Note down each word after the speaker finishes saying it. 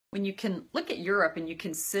when you can look at Europe and you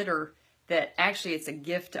consider that actually it's a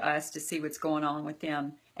gift to us to see what's going on with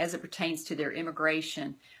them as it pertains to their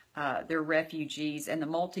immigration, their refugees, and the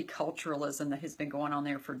multiculturalism that has been going on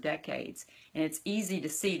there for decades. And it's easy to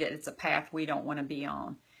see that it's a path we don't want to be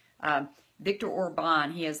on. Viktor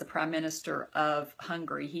Orban, he is the Prime Minister of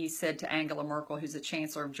Hungary. He said to Angela Merkel, who's the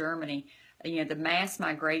Chancellor of Germany, the mass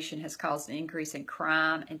migration has caused an increase in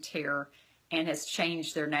crime and terror and has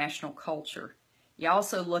changed their national culture. You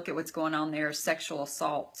also look at what's going on there, sexual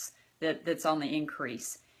assaults that's on the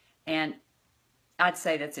increase. And I'd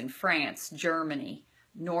say that's in France, Germany,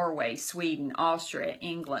 Norway, Sweden, Austria,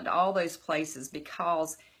 England, all those places,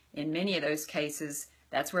 because in many of those cases,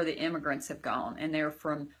 that's where the immigrants have gone. And they're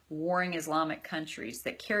from warring Islamic countries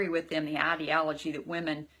that carry with them the ideology that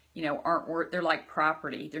women, aren't worth, they're like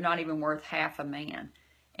property. They're not even worth half a man.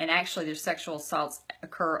 And actually, their sexual assaults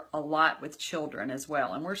occur a lot with children as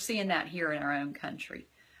well. And we're seeing that here in our own country.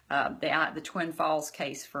 The Twin Falls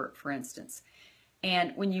case, for instance.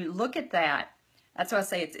 And when you look at that, that's why I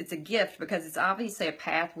say it's a gift, because it's obviously a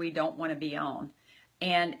path we don't want to be on.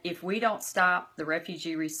 And if we don't stop the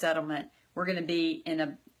refugee resettlement, we're going to be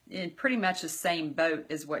in pretty much the same boat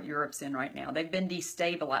as what Europe's in right now. They've been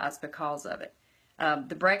destabilized because of it.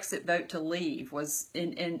 The Brexit vote to leave was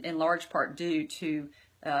in large part due to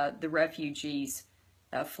the refugees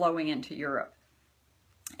flowing into Europe.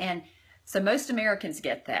 And so most Americans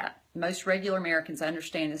get that. Most regular Americans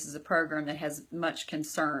understand this is a program that has much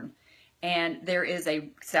concern. And there is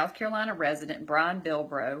a South Carolina resident, Brian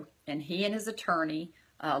Bilbrough, and he and his attorney,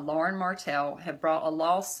 Lauren Martell, have brought a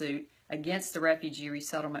lawsuit against the refugee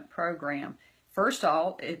resettlement program. First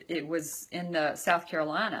off, it was in South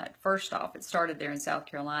Carolina. First off, it started there in South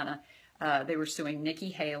Carolina. They were suing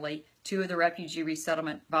Nikki Haley, two of the refugee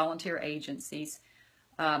resettlement volunteer agencies,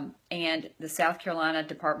 and the South Carolina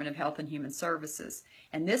Department of Health and Human Services.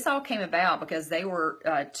 And this all came about because they were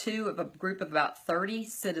two of a group of about 30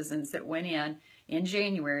 citizens that went in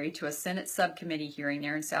January to a Senate subcommittee hearing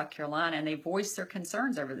there in South Carolina, and they voiced their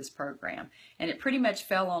concerns over this program. And it pretty much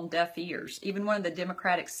fell on deaf ears. Even one of the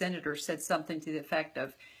Democratic senators said something to the effect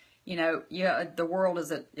of, the world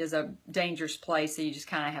is a dangerous place, so you just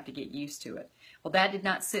kind of have to get used to it. Well, that did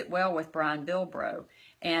not sit well with Brian Bilbrough.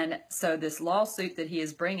 And so this lawsuit that he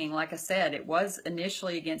is bringing, like I said, it was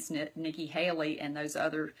initially against Nikki Haley and those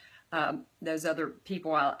other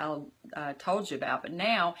people I told you about, but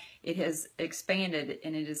now it has expanded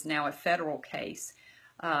and it is now a federal case.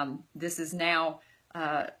 This is now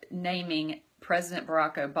naming President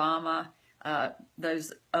Barack Obama,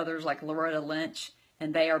 those others like Loretta Lynch,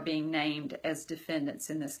 and they are being named as defendants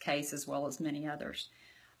in this case, as well as many others.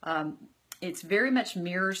 It very much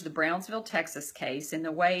mirrors the Brownsville, Texas case in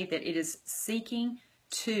the way that it is seeking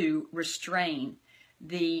to restrain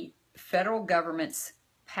the federal government's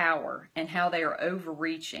power and how they are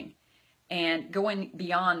overreaching and going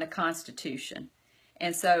beyond the Constitution.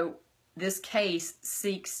 And so this case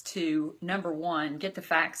seeks to, number one, get the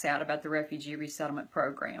facts out about the refugee resettlement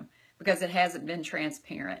program, because it hasn't been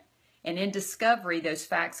transparent. And in discovery, those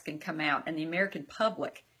facts can come out and the American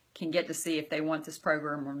public can get to see if they want this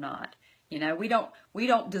program or not. We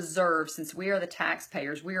don't deserve, since we are the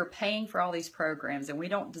taxpayers, we are paying for all these programs, and we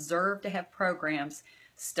don't deserve to have programs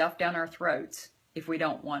stuffed down our throats if we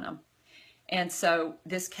don't want them. And so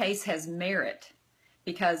this case has merit,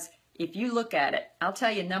 because if you look at it, I'll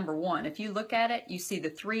tell you, number one, if you look at it, you see the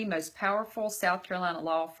three most powerful South Carolina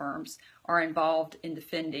law firms are involved in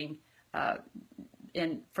defending,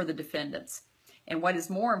 for the defendants. And what is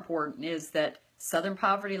more important is that Southern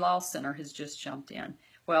Poverty Law Center has just jumped in.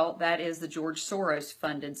 Well, that is the George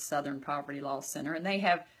Soros-funded Southern Poverty Law Center, and they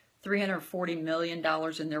have $340 million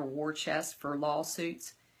in their war chest for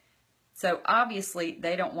lawsuits. So obviously,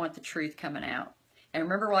 they don't want the truth coming out. And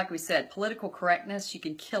remember, like we said, political correctness, you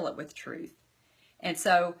can kill it with truth. And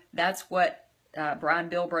so that's what Brian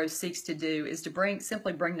Bilbrough seeks to do, is to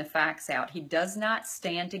simply bring the facts out. He does not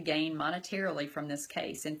stand to gain monetarily from this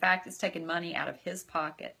case. In fact, it's taken money out of his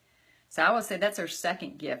pocket. So I would say that's our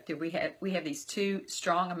second gift. We have these two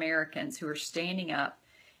strong Americans who are standing up,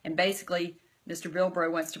 and basically Mr.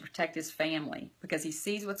 Bilbrough wants to protect his family because he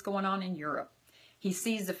sees what's going on in Europe. He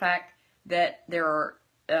sees the fact that there are,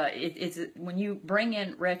 when you bring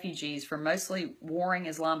in refugees from mostly warring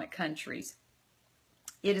Islamic countries,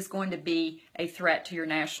 it is going to be a threat to your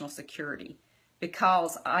national security,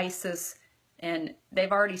 because ISIS, and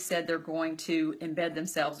they've already said they're going to embed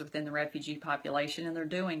themselves within the refugee population, and they're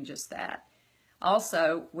doing just that.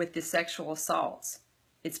 Also, with the sexual assaults,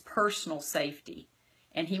 it's personal safety.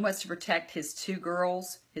 And he wants to protect his two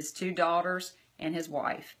girls, his two daughters, and his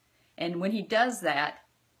wife. And when he does that,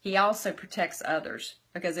 he also protects others.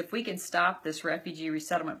 Because if we can stop this refugee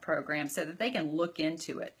resettlement program so that they can look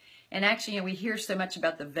into it, and actually, we hear so much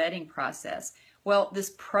about the vetting process. Well,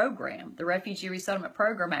 this program, the refugee resettlement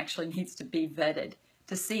program, actually needs to be vetted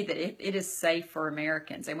to see that it is safe for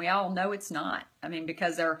Americans. And we all know it's not. I mean,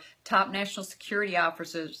 because our top national security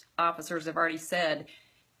officers have already said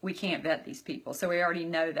we can't vet these people. So we already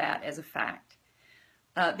know that as a fact.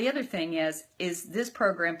 The other thing is this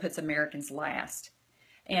program puts Americans last,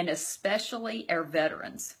 and especially our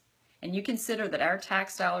veterans. And you consider that our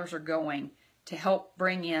tax dollars are going to help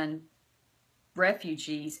bring in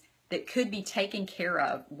refugees that could be taken care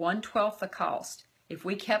of 1/12 the cost if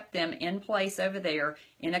we kept them in place over there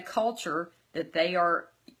in a culture that they are,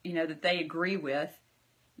 that they agree with.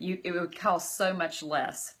 It would cost so much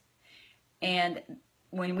less. And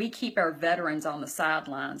when we keep our veterans on the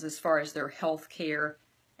sidelines as far as their health care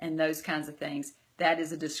and those kinds of things, that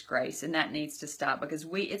is a disgrace, and that needs to stop, because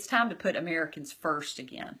it's time to put Americans first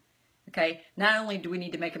again. Okay, not only do we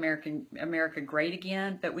need to make America great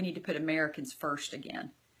again, but we need to put Americans first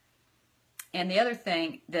again. And the other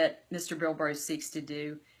thing that Mr. Bilbro seeks to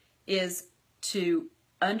do is to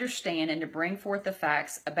understand and to bring forth the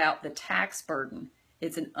facts about the tax burden.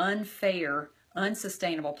 It's an unfair,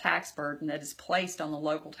 unsustainable tax burden that is placed on the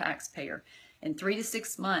local taxpayer. In 3 to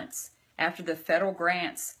 6 months after the federal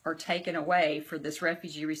grants are taken away for this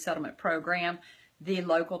refugee resettlement program, the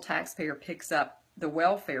local taxpayer picks up the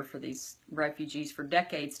welfare for these refugees for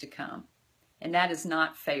decades to come. And that is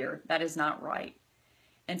not fair. That is not right.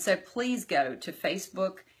 And so please go to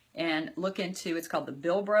Facebook and look into, it's called the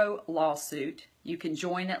Bilbro Lawsuit. You can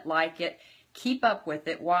join it, like it, keep up with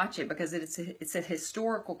it, watch it, because it's a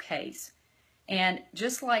historical case. And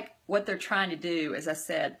just like what they're trying to do, as I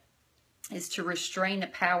said, is to restrain the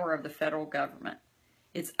power of the federal government.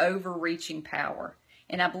 It's overreaching power.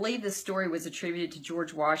 And I believe this story was attributed to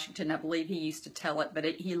George Washington. I believe he used to tell it, but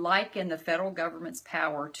he likened the federal government's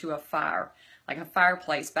power to a fire, like a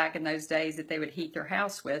fireplace back in those days that they would heat their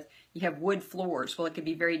house with. You have wood floors. Well, it could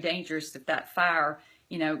be very dangerous if that fire,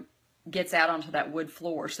 gets out onto that wood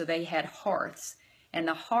floor. So they had hearths, and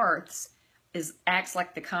the hearths acts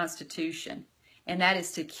like the Constitution, and that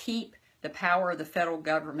is to keep the power of the federal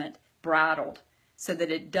government bridled so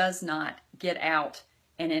that it does not get out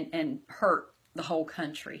and hurt the whole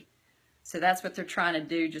country. So that's what they're trying to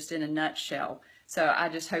do, just in a nutshell. So I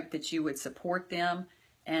just hope that you would support them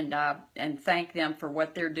and thank them for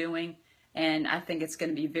what they're doing. And I think it's going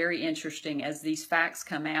to be very interesting as these facts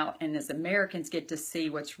come out and as Americans get to see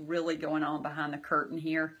what's really going on behind the curtain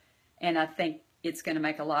here. And I think it's going to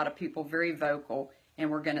make a lot of people very vocal, and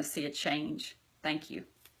we're going to see a change. Thank you.